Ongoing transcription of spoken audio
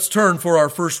Let's turn for our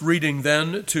first reading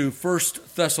then to 1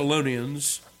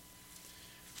 Thessalonians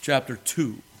chapter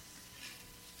 2.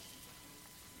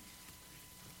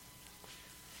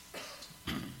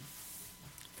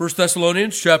 First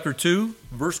Thessalonians chapter 2,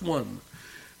 verse 1.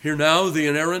 Hear now the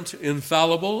inerrant,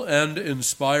 infallible, and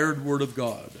inspired word of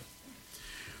God.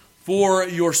 For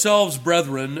yourselves,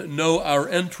 brethren, know our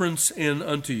entrance in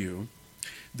unto you,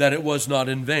 that it was not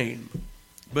in vain.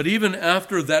 But even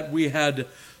after that we had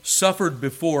suffered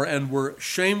before and were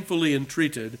shamefully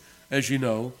entreated, as you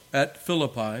know, at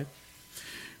Philippi,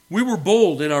 we were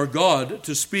bold in our God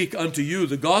to speak unto you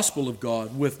the gospel of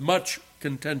God with much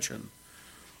contention.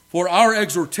 For our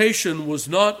exhortation was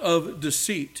not of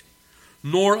deceit,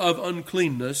 nor of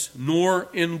uncleanness, nor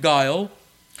in guile,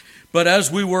 but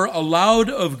as we were allowed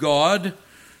of God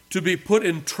to be put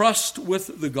in trust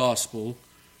with the gospel,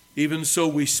 even so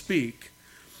we speak,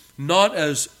 not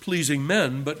as pleasing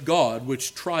men, but God,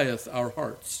 which trieth our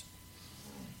hearts.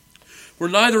 For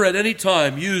neither at any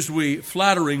time used we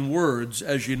flattering words,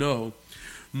 as you know,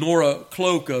 nor a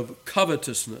cloak of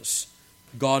covetousness,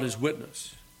 God is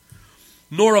witness.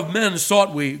 Nor of men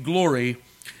sought we glory,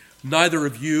 neither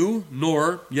of you,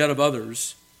 nor yet of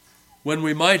others, when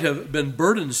we might have been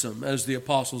burdensome as the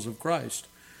apostles of Christ.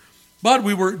 But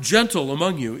we were gentle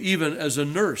among you, even as a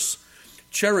nurse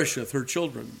cherisheth her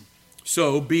children.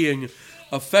 So, being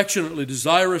affectionately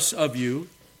desirous of you,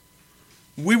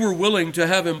 we were willing to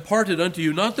have imparted unto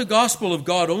you not the gospel of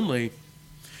God only,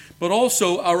 but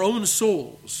also our own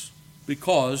souls,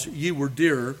 because ye were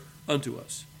dear unto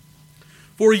us.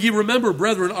 For ye remember,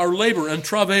 brethren, our labor and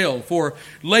travail, for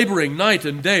laboring night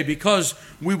and day, because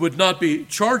we would not be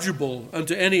chargeable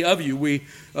unto any of you,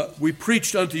 we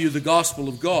preached unto you the gospel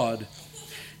of God.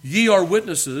 Ye are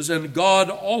witnesses, and God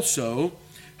also,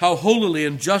 how holily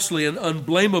and justly and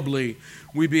unblameably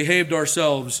we behaved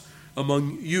ourselves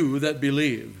among you that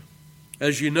believe.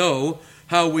 As ye know,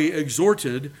 how we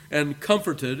exhorted and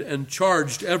comforted and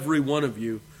charged every one of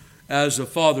you, as a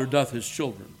father doth his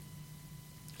children,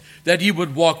 that ye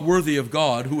would walk worthy of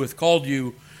God, who hath called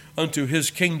you unto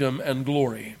his kingdom and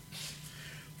glory.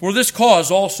 For this cause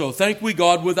also thank we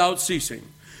God without ceasing,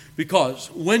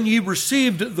 because when ye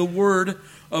received the word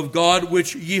of God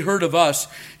which ye heard of us,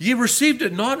 ye received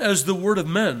it not as the word of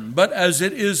men, but as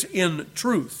it is in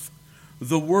truth,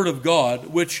 the word of God,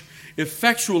 which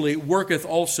effectually worketh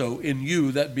also in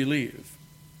you that believe.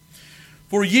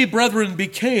 For ye, brethren,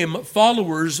 became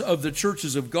followers of the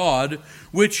churches of God,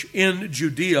 which in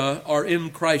Judea are in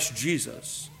Christ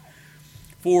Jesus.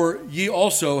 For ye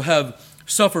also have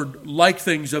suffered like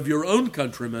things of your own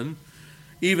countrymen,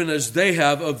 even as they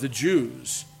have of the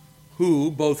Jews,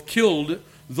 who both killed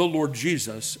the Lord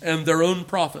Jesus and their own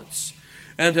prophets,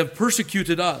 and have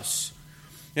persecuted us.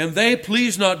 And they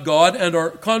please not God, and are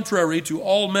contrary to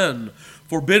all men,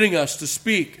 forbidding us to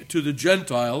speak to the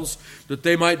Gentiles, that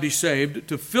they might be saved,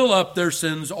 to fill up their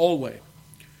sins always.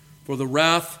 For the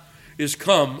wrath is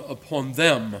come upon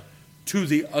them to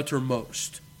the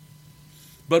uttermost.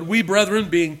 But we, brethren,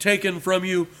 being taken from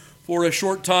you for a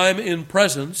short time in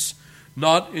presence,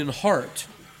 not in heart,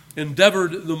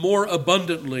 endeavored the more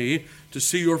abundantly to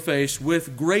see your face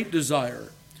with great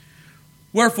desire.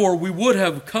 Wherefore we would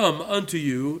have come unto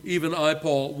you, even I,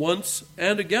 Paul, once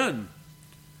and again.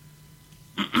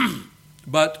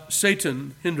 But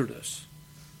Satan hindered us.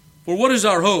 For what is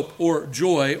our hope, or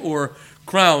joy, or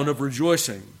crown of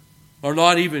rejoicing? Are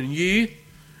not even ye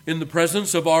in the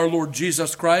presence of our Lord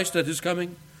Jesus Christ at his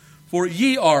coming? For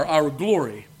ye are our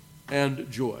glory and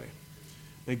joy.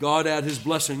 May God add his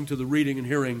blessing to the reading and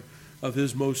hearing of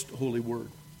his most holy word.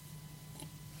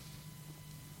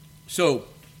 So,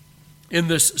 in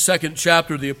this second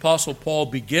chapter, the Apostle Paul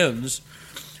begins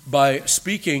by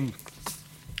speaking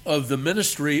of the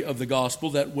ministry of the gospel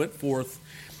that went forth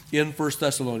in 1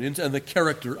 Thessalonians and the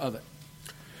character of it.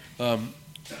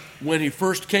 When he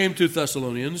first came to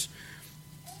Thessalonians,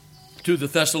 to the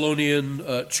Thessalonian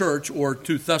church, or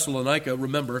to Thessalonica,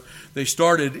 remember, they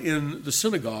started in the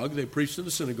synagogue. They preached in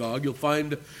the synagogue. You'll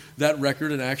find that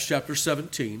record in Acts chapter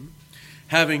 17,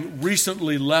 having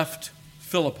recently left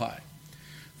Philippi.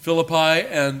 Philippi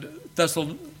and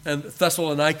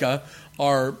Thessalonica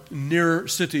are near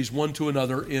cities one to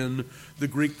another in the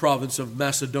Greek province of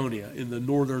Macedonia, in the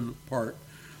northern part,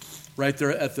 right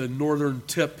there at the northern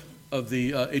tip of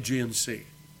the Aegean Sea.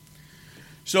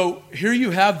 So here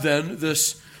you have then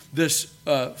this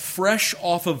fresh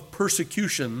off of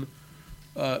persecution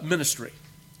ministry.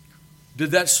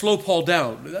 Did that slow Paul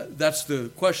down? That's the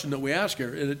question that we ask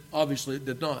here, and obviously it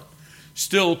did not.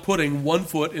 Still putting one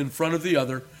foot in front of the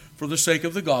other for the sake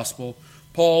of the gospel,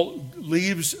 Paul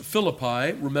leaves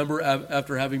Philippi, remember,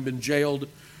 after having been jailed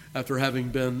after having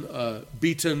been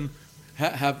beaten,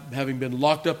 having been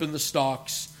locked up in the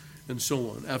stocks, and so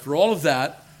on. After all of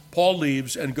that, Paul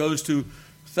leaves and goes to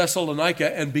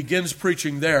Thessalonica and begins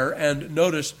preaching there. And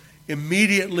notice,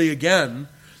 immediately again,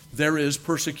 there is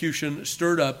persecution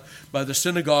stirred up by the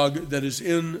synagogue that is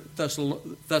in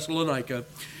Thessalonica.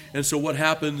 And so what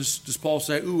happens? Does Paul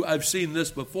say, "Ooh, I've seen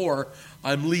this before,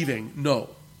 I'm leaving"?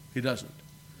 No, he doesn't.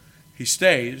 He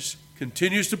stays,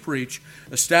 continues to preach,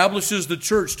 establishes the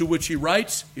church to which he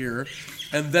writes here,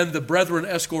 and then the brethren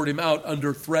escort him out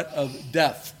under threat of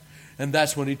death. And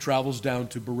that's when he travels down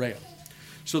to Berea.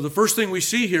 So the first thing we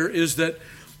see here is that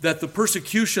the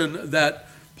persecution that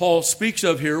Paul speaks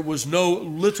of here was no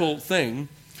little thing.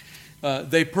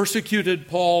 They persecuted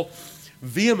Paul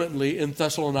vehemently in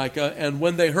Thessalonica, and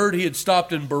when they heard he had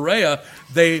stopped in Berea,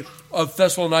 they of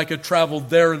Thessalonica traveled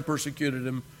there and persecuted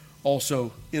him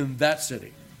also in that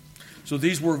city. So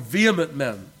these were vehement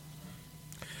men.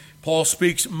 Paul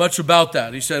speaks much about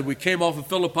that. He said, "We came off of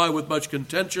Philippi with much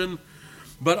contention,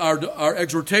 but our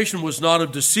exhortation was not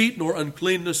of deceit, nor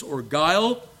uncleanness, or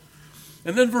guile."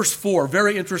 And then verse 4,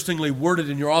 very interestingly worded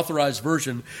in your authorized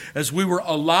version, "as we were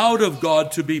allowed of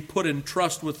God to be put in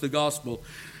trust with the gospel."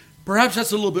 Perhaps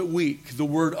that's a little bit weak, the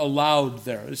word allowed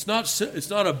there. It's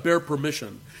not a bare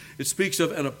permission. It speaks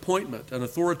of an appointment, an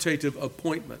authoritative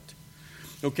appointment.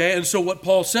 Okay, and so what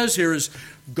Paul says here is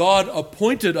God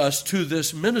appointed us to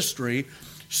this ministry,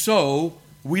 so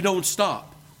we don't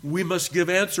stop. We must give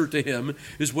answer to him,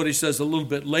 is what he says a little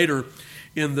bit later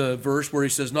in the verse where he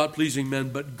says, "Not pleasing men,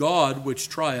 but God which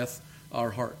trieth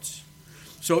our hearts."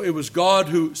 So it was God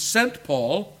who sent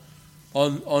Paul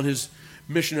on his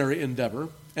missionary endeavor,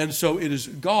 and so it is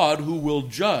God who will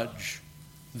judge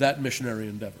that missionary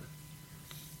endeavor.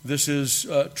 This is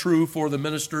true for the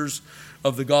ministers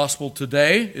of the gospel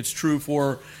today. It's true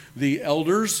for the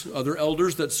elders, other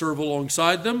elders that serve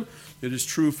alongside them. It is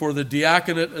true for the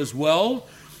diaconate as well,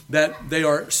 that they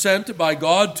are sent by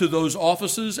God to those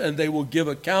offices and they will give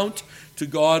account to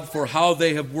God for how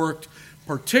they have worked,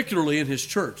 particularly in his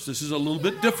church. This is a little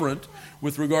bit different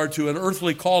with regard to an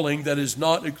earthly calling that is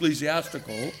not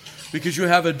ecclesiastical, because you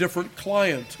have a different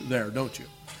client there, don't you?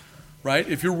 Right?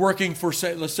 If you're working for,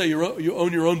 say, let's say you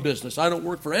own your own business. I don't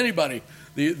work for anybody,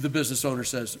 the business owner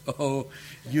says. "Oh,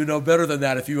 you know better than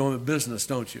that if you own a business,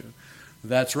 don't you?"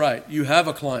 That's right. You have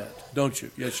a client, don't you?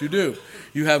 Yes, you do.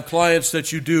 You have clients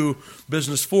that you do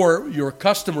business for, your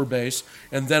customer base,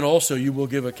 and then also you will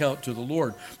give account to the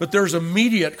Lord. But there's an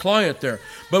immediate client there.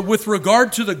 But with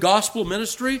regard to the gospel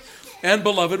ministry, and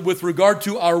beloved, with regard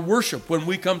to our worship, when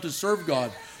we come to serve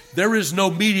God, there is no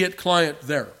immediate client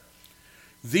there.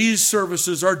 These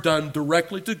services are done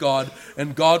directly to God,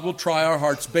 and God will try our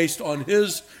hearts based on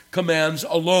his commands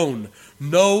alone.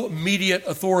 No immediate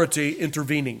authority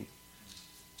intervening.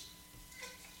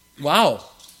 Wow,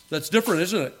 that's different,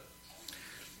 isn't it?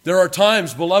 There are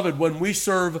times, beloved, when we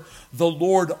serve the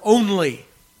Lord only,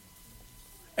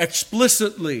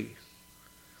 explicitly.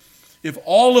 If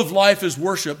all of life is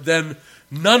worship, then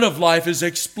none of life is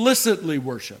explicitly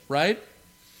worship, right?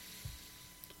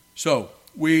 So,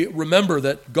 we remember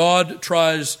that God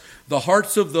tries the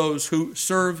hearts of those who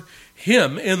serve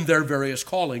him in their various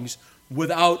callings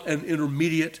without an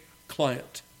intermediate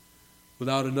client,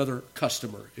 without another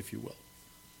customer, if you will.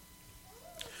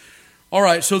 All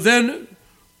right, so then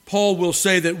Paul will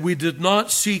say that we did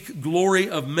not seek glory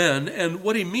of men, and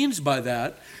what he means by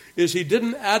that is he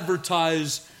didn't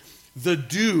advertise the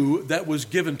due that was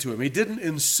given to him. He didn't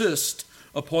insist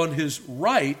upon his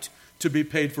right to be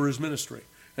paid for his ministry.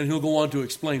 And he'll go on to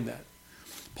explain that.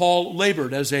 Paul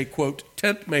labored as a, quote,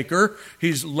 tent maker.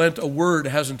 He's lent a word,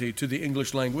 hasn't he, to the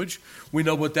English language. We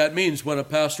know what that means when a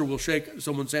pastor will shake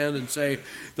someone's hand and say,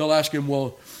 they'll ask him,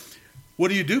 well, what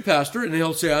do you do, pastor? And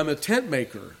he'll say, I'm a tent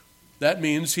maker. That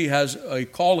means he has a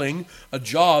calling, a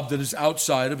job that is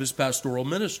outside of his pastoral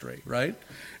ministry, right?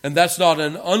 And that's not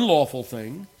an unlawful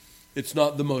thing. It's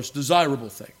not the most desirable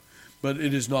thing, but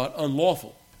it is not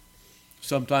unlawful.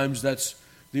 Sometimes that's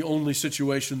the only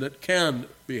situation that can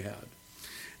be had.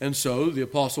 And so the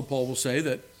Apostle Paul will say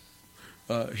that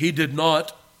he did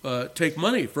not take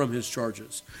money from his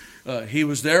charges. He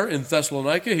was there in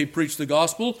Thessalonica. He preached the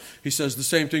gospel. He says the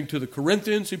same thing to the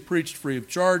Corinthians. He preached free of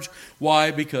charge.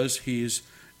 Why? Because he's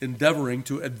endeavoring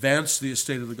to advance the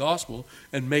estate of the gospel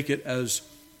and make it as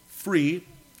free,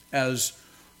 as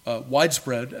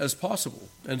widespread as possible.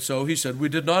 And so he said, we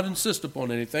did not insist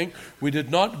upon anything. We did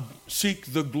not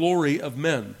seek the glory of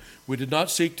men. We did not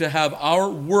seek to have our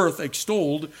worth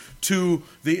extolled to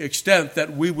the extent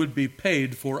that we would be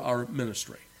paid for our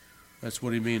ministry. That's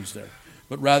what he means there.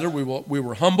 but rather we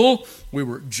were humble, we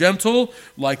were gentle,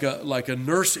 like a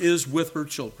nurse is with her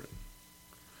children.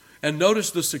 And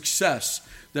notice the success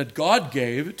that God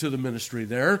gave to the ministry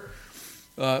there.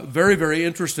 Very, very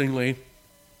interestingly,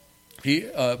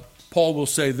 Paul will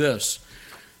say this,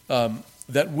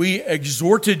 that we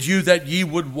exhorted you that ye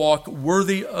would walk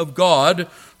worthy of God,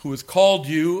 who hath called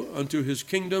you unto his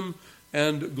kingdom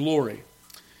and glory.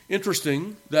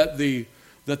 Interesting that the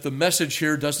message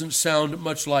here doesn't sound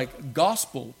much like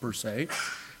gospel per se.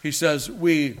 He says,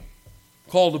 we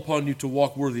called upon you to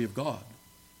walk worthy of God.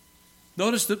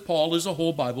 Notice that Paul is a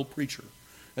whole Bible preacher,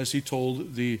 as he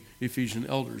told the Ephesian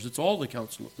elders. It's all the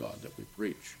counsel of God that we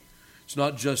preach. It's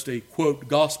not just a, quote,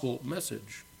 gospel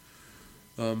message.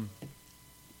 In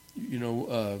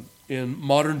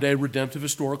modern-day redemptive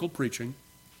historical preaching,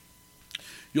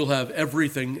 you'll have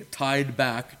everything tied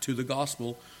back to the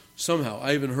gospel somehow.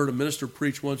 I even heard a minister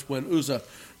preach once when Uzzah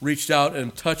reached out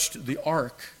and touched the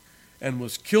ark and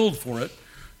was killed for it.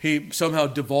 He somehow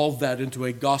devolved that into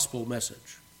a gospel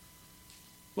message.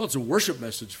 Well, it's a worship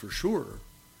message for sure.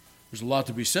 There's a lot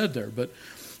to be said there. But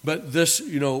this,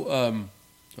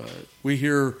 we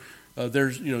hear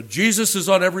Jesus is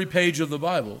on every page of the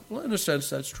Bible. Well, in a sense,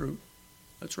 that's true.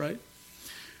 That's right.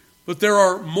 But there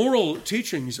are moral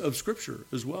teachings of Scripture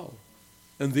as well.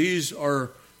 And these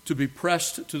are to be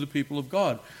pressed to the people of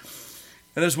God.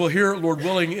 And as we'll hear, Lord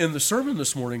willing, in the sermon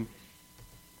this morning,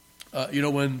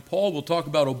 when Paul will talk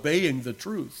about obeying the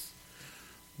truth,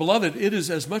 beloved, it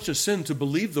is as much a sin to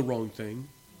believe the wrong thing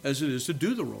as it is to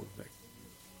do the wrong thing.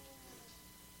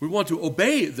 We want to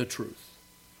obey the truth.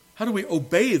 How do we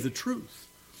obey the truth?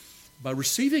 By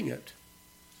receiving it.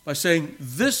 By saying,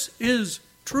 this is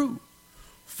true.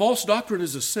 False doctrine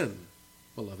is a sin,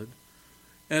 beloved.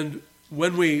 And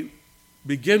when we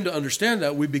begin to understand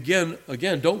that, we begin,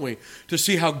 again, don't we, to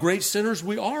see how great sinners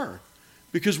we are.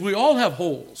 Because we all have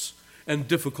holes and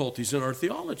difficulties in our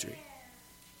theology.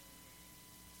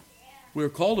 We are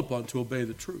called upon to obey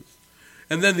the truth.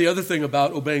 And then the other thing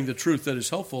about obeying the truth that is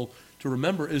helpful to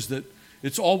remember is that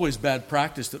it's always bad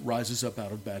practice that rises up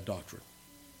out of bad doctrine.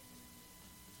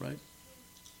 Right?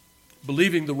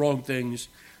 Believing the wrong things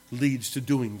leads to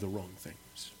doing the wrong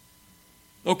things.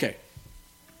 Okay.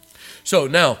 So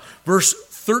now, verse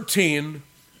 13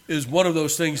 is one of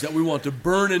those things that we want to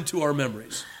burn into our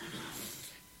memories.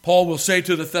 Paul will say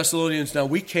to the Thessalonians, now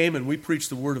we came and we preached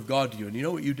the word of God to you. And you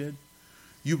know what you did?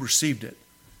 You received it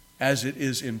as it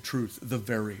is in truth, the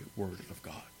very word of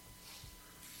God.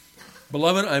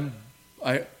 Beloved,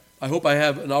 I hope I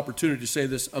have an opportunity to say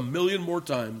this a million more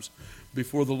times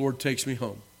before the Lord takes me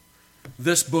home.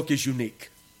 This book is unique.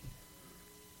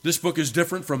 This book is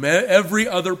different from every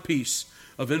other piece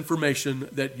of information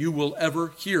that you will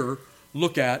ever hear,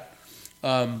 look at,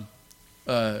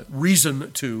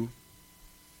 reason to.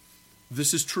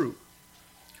 This is true.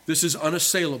 This is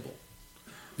unassailable.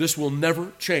 This will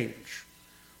never change.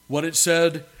 What it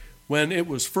said when it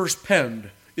was first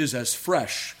penned is as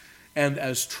fresh and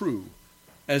as true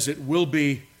as it will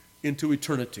be into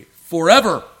eternity.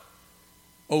 Forever,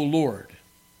 O Lord,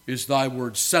 is thy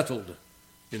word settled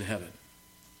in heaven.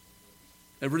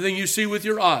 Everything you see with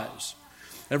your eyes,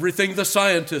 everything the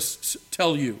scientists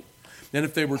tell you, and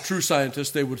if they were true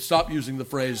scientists, they would stop using the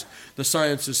phrase, the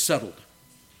science is settled.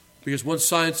 Because once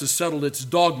science is settled, it's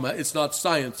dogma, it's not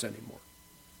science anymore.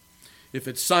 If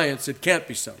it's science, it can't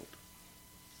be settled.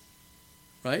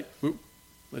 Right?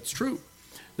 That's true.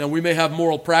 Now, we may have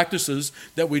moral practices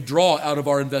that we draw out of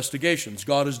our investigations.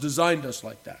 God has designed us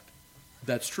like that.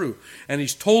 That's true. And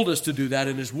he's told us to do that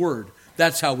in his word.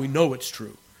 That's how we know it's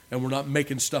true. And we're not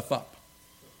making stuff up.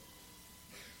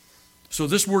 So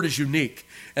this word is unique.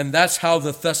 And that's how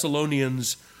the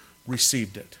Thessalonians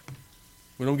received it.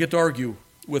 We don't get to argue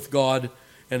with God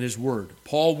and his word.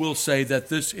 Paul will say that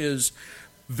this is,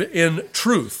 in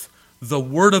truth, the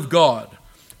word of God,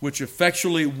 which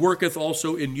effectually worketh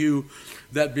also in you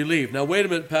that believe. Now, wait a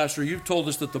minute, Pastor. You've told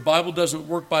us that the Bible doesn't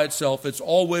work by itself. It's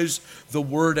always the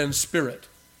Word and Spirit.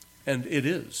 And it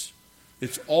is.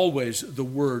 It's always the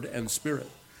Word and Spirit.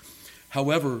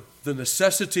 However, the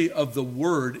necessity of the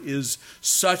Word is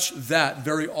such that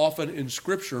very often in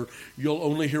Scripture, you'll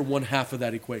only hear one half of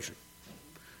that equation.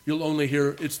 You'll only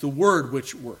hear it's the Word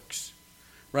which works.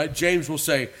 Right? James will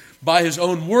say, by his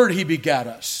own word he begat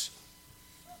us.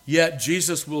 Yet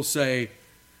Jesus will say,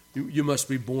 you must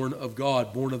be born of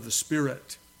God, born of the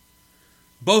Spirit.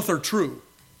 Both are true.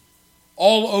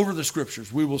 All over the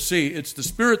Scriptures, we will see it's the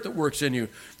Spirit that works in you.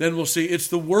 Then we'll see it's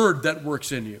the Word that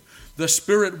works in you. The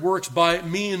Spirit works by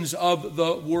means of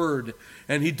the Word.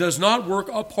 And he does not work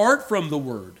apart from the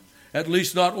Word, at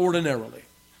least not ordinarily.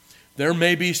 There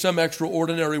may be some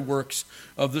extraordinary works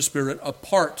of the Spirit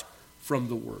apart from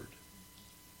the Word.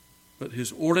 But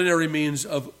his ordinary means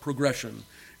of progression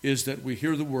is that we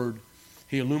hear the Word,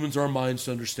 he illumines our minds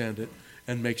to understand it,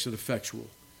 and makes it effectual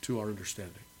to our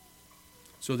understanding.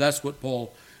 So that's what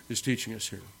Paul is teaching us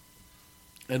here.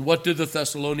 And what did the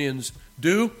Thessalonians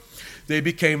do? They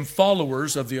became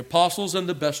followers of the apostles and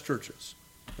the best churches.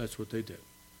 That's what they did.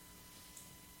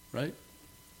 Right?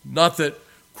 Not that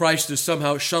Christ is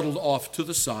somehow shuttled off to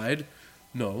the side.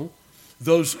 No.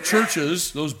 Those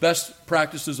churches, those best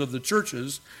practices of the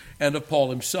churches and of Paul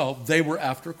himself, they were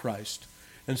after Christ.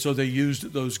 And so they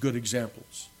used those good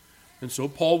examples. And so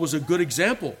Paul was a good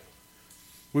example.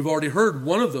 We've already heard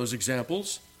one of those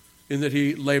examples in that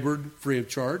he labored free of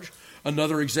charge.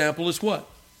 Another example is what?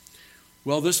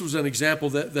 Well, this was an example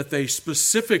that they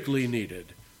specifically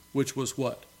needed, which was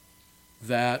what?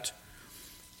 That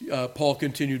Paul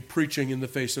continued preaching in the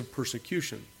face of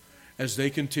persecution, as they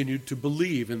continued to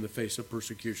believe in the face of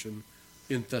persecution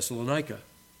in Thessalonica.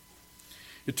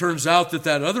 It turns out that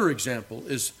other example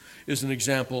is an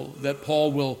example that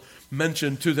Paul will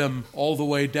mention to them all the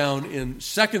way down in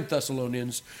 2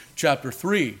 Thessalonians chapter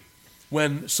 3,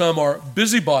 when some are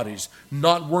busybodies,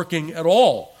 not working at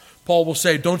all. Paul will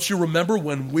say, don't you remember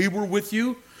when we were with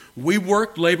you? We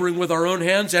worked, laboring with our own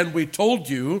hands, and we told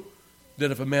you that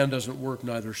if a man doesn't work,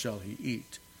 neither shall he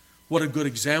eat. What a good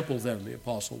example then the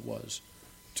apostle was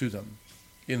to them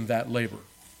in that labor.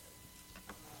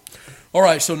 All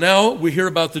right, so now we hear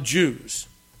about the Jews.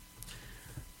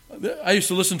 I used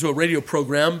to listen to a radio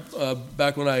program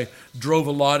back when I drove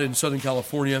a lot in Southern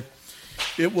California.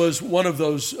 It was one of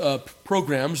those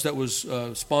programs that was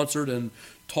sponsored and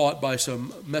taught by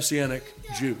some Messianic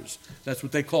Jews. That's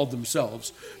what they called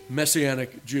themselves,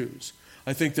 Messianic Jews.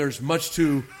 I think there's much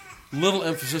too little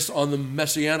emphasis on the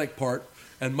Messianic part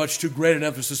and much too great an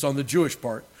emphasis on the Jewish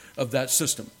part of that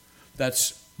system.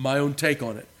 That's my own take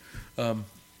on it.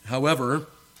 However,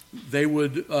 they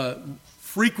would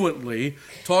frequently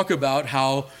talk about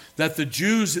how that the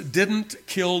Jews didn't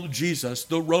kill Jesus,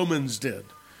 the Romans did.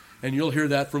 And you'll hear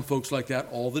that from folks like that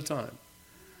all the time.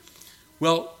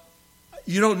 Well,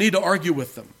 you don't need to argue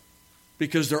with them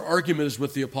because their argument is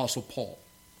with the Apostle Paul.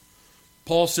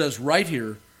 Paul says right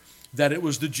here that it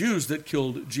was the Jews that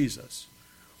killed Jesus.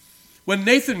 When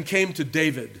Nathan came to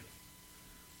David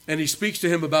and he speaks to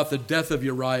him about the death of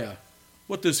Uriah,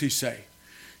 what does he say?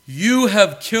 You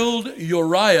have killed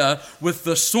Uriah with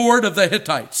the sword of the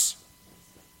Hittites.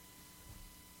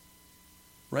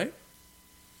 Right?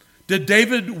 Did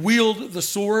David wield the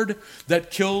sword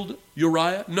that killed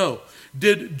Uriah? No.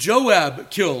 Did Joab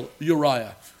kill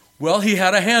Uriah? Well, he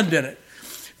had a hand in it.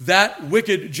 That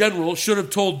wicked general should have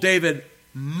told David,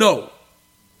 no,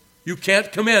 you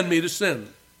can't command me to sin.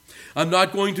 I'm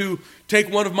not going to take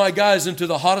one of my guys into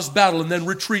the hottest battle and then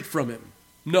retreat from him.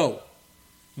 No,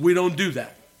 we don't do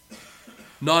that.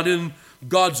 Not in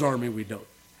God's army, we don't.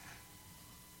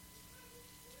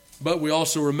 But we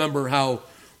also remember how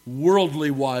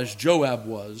worldly wise Joab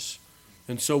was.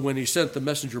 And so when he sent the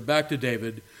messenger back to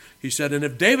David, he said, and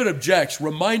if David objects,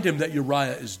 remind him that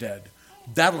Uriah is dead.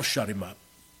 That'll shut him up.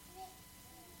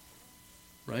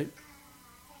 Right?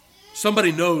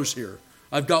 Somebody knows here,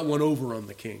 I've got one over on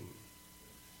the king.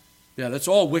 Yeah, that's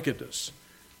all wickedness,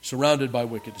 surrounded by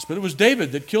wickedness. But it was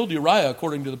David that killed Uriah,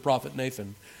 according to the prophet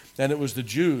Nathan. And it was the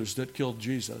Jews that killed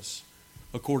Jesus,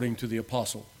 according to the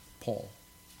apostle Paul.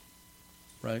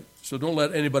 Right? So don't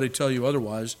let anybody tell you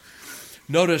otherwise.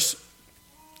 Notice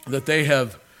that they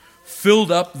have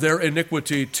filled up their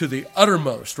iniquity to the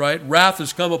uttermost, right? Wrath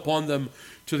has come upon them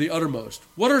to the uttermost.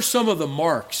 What are some of the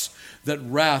marks that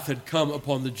wrath had come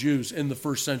upon the Jews in the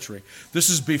first century? This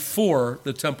is before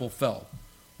the temple fell.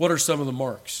 What are some of the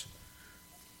marks?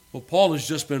 Well, Paul has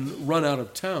just been run out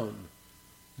of town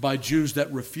by Jews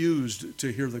that refused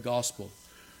to hear the gospel.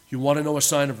 You want to know a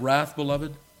sign of wrath,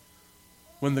 beloved?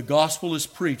 When the gospel is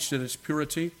preached in its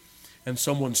purity and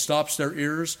someone stops their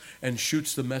ears and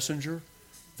shoots the messenger,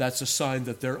 that's a sign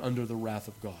that they're under the wrath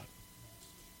of God.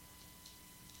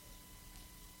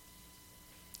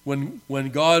 When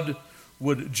God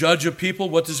would judge a people,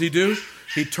 what does he do?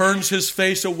 He turns his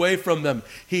face away from them.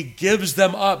 He gives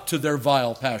them up to their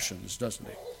vile passions, doesn't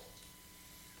he?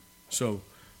 So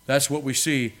that's what we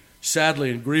see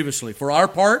sadly and grievously. For our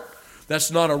part,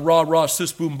 that's not a rah-rah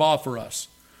sis-boom-bah for us.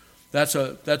 That's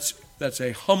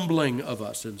a humbling of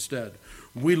us instead.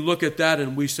 We look at that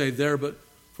and we say, there, but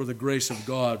for the grace of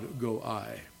God go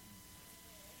I.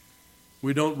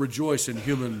 We don't rejoice in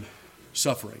human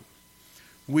suffering.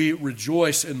 We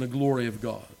rejoice in the glory of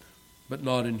God, but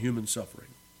not in human suffering.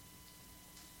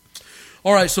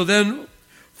 All right, so then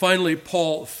Finally,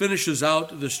 Paul finishes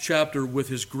out this chapter with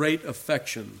his great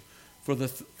affection for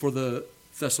the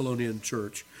Thessalonian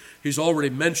church. He's already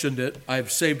mentioned it.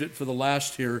 I've saved it for the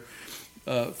last here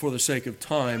for the sake of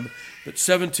time. But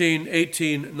 17,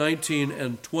 18, 19,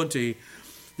 and 20,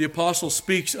 the apostle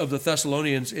speaks of the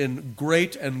Thessalonians in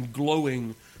great and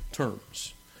glowing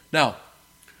terms. Now,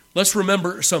 let's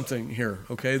remember something here,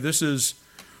 okay? This is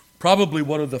probably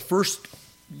one of the first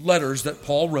letters that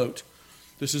Paul wrote.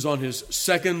 This is on his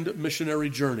second missionary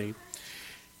journey.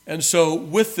 And so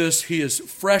with this, he is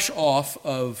fresh off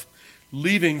of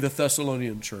leaving the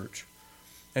Thessalonian church.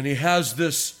 And he has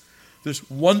this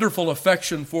wonderful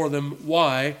affection for them.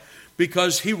 Why?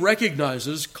 Because he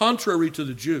recognizes, contrary to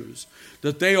the Jews,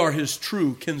 that they are his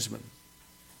true kinsmen.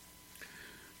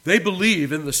 They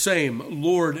believe in the same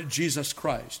Lord Jesus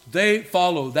Christ. They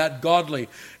follow that godly,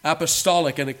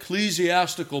 apostolic, and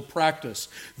ecclesiastical practice.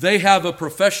 They have a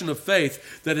profession of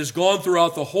faith that has gone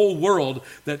throughout the whole world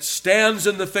that stands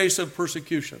in the face of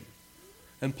persecution.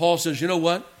 And Paul says, you know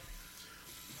what?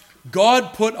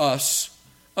 God put us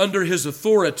under his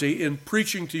authority in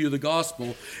preaching to you the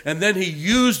gospel, and then he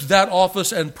used that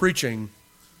office and preaching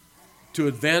to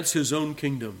advance his own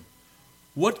kingdom.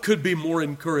 What could be more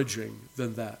encouraging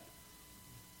than that?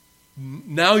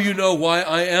 Now you know why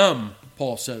I am,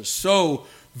 Paul says, so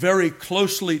very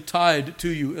closely tied to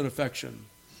you in affection.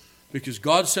 Because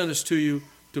God sent us to you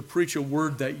to preach a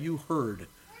word that you heard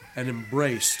and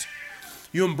embraced.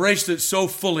 You embraced it so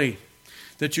fully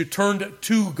that you turned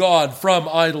to God from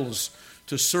idols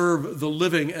to serve the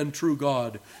living and true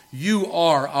God. You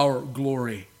are our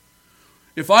glory.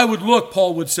 If I would look,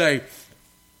 Paul would say,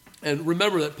 and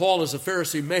remember that Paul, as a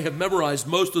Pharisee, may have memorized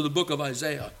most of the book of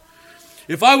Isaiah.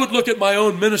 If I would look at my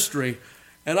own ministry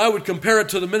and I would compare it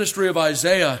to the ministry of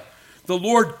Isaiah, the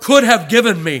Lord could have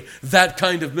given me that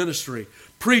kind of ministry.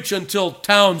 Preach until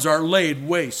towns are laid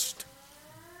waste.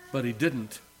 But he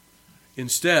didn't.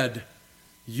 Instead,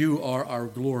 you are our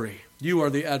glory. You are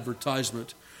the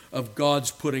advertisement of God's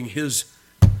putting his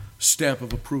stamp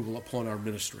of approval upon our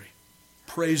ministry.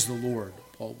 Praise the Lord,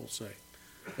 Paul will say.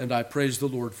 And I praise the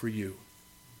Lord for you.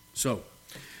 So,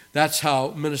 that's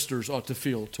how ministers ought to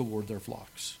feel toward their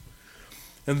flocks.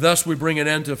 And thus we bring an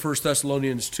end to 1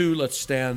 Thessalonians 2. Let's stand.